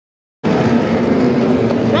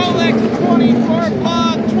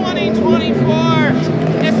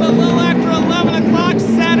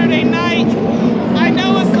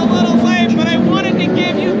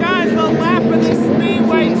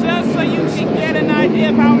idea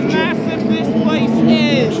of how massive this place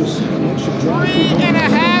is.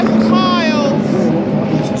 3.5 miles.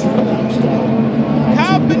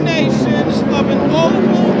 Combination of an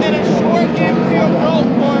oval and a short infield road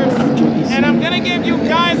course. And I'm going to give you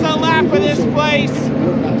guys a lap of this place.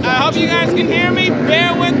 I hope you guys can hear me.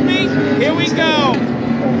 Bear with me. Here we go.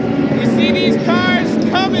 You see these cars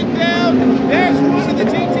coming down. There's one of the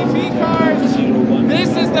GTP cars. This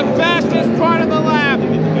is the fastest part of the lap.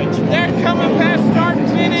 They're coming past start and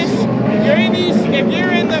finish. You're in these. If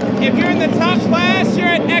you're in the top class,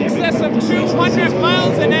 you're in excess of 200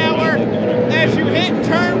 miles an hour as you hit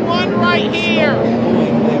turn 1 right here.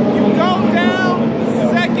 You go down,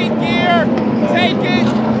 second gear, take it.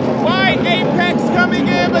 Wide apex coming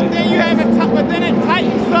in, but then you have a but then it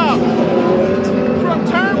tightens up. From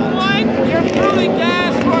turn 1, you're fully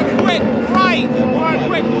gassed for a quick right,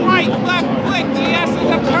 left click. The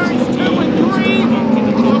essence of turns 2 and 3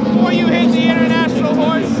 before you hit the International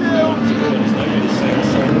Horseshoe.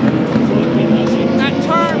 At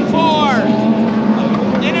turn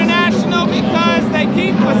 4, International, because they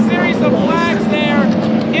keep a series of flags there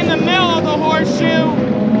in the middle of the horseshoe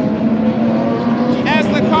as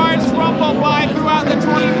the cars rumble by throughout the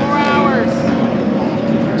 24 hours.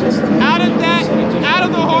 Out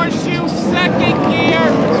of the horseshoe, second gear,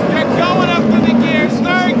 they're going up to the gears,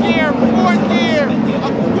 third gear, fourth gear,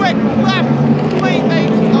 a quick left flick, a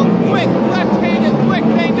quick left-handed flick,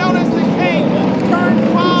 they notice the king, turn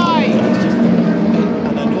 5.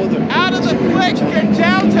 Out of the flick, you're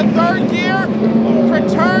down to third gear for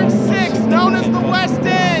turn 6, known as the West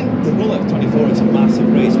End. The Rolex 24, it's a massive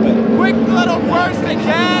race, but quick little burst of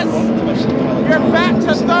gas. You're back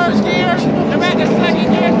to third gear. You're back to second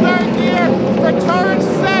gear, third gear for turn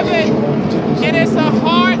 7. It is a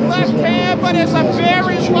hard left hand, but it's a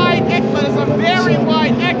very wide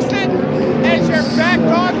exit as you're back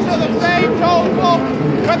onto the famed oval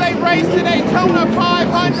where they race the Daytona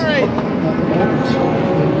 500.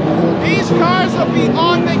 These cars will be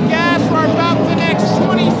on the gas for about the next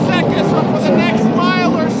 20 seconds or for the next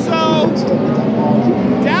mile or so.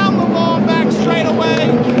 Down the long back straightaway.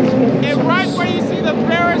 And right where you see the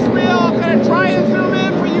Ferris wheel, I'm going to try and zoom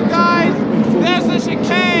in for you guys. There's the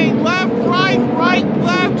chicane. Left, right,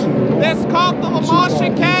 left. That's called the Le Mans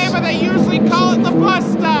chicane, but they usually call it the bus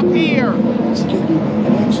stop here.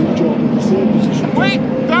 Quick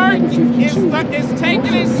third is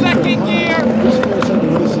taken in second gear.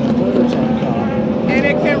 And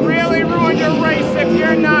it can really ruin your race if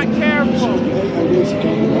you're not careful.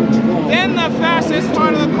 Then the fastest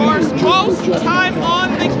part of the course, most time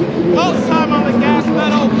on the gas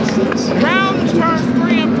pedal, round turns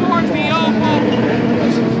 3 and 4 the oval,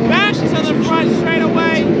 back to the front straight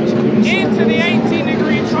away, into the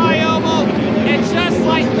 18-degree tri-oval, and just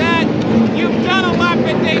like that, you've done a lap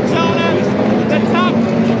at Daytona.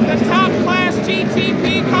 The top class GTP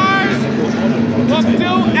cars will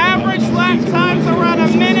do average lap times around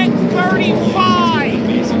 1:35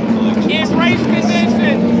 in race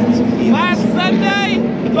conditions. Last Sunday,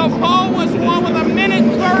 the pole was won with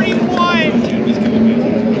 1:31.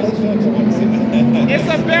 It's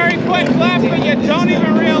a very quick lap, but you don't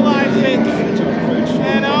even realize it.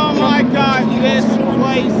 And oh my God, this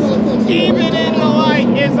place, even in the light,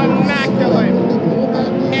 is immaculate.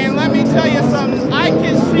 And let me tell you something, I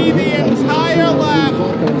can see the entire lap.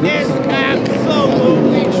 It's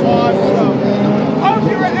absolutely awesome. Hope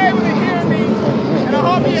you were able to hear me, and I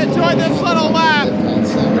hope you enjoyed this little lap.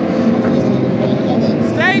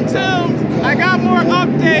 Stay tuned, I got more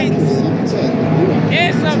updates.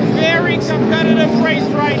 It's a very competitive race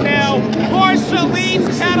right now. Porsche leads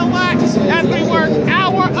Cadillac as we work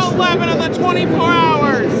hour 11 of the 24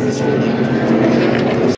 hours.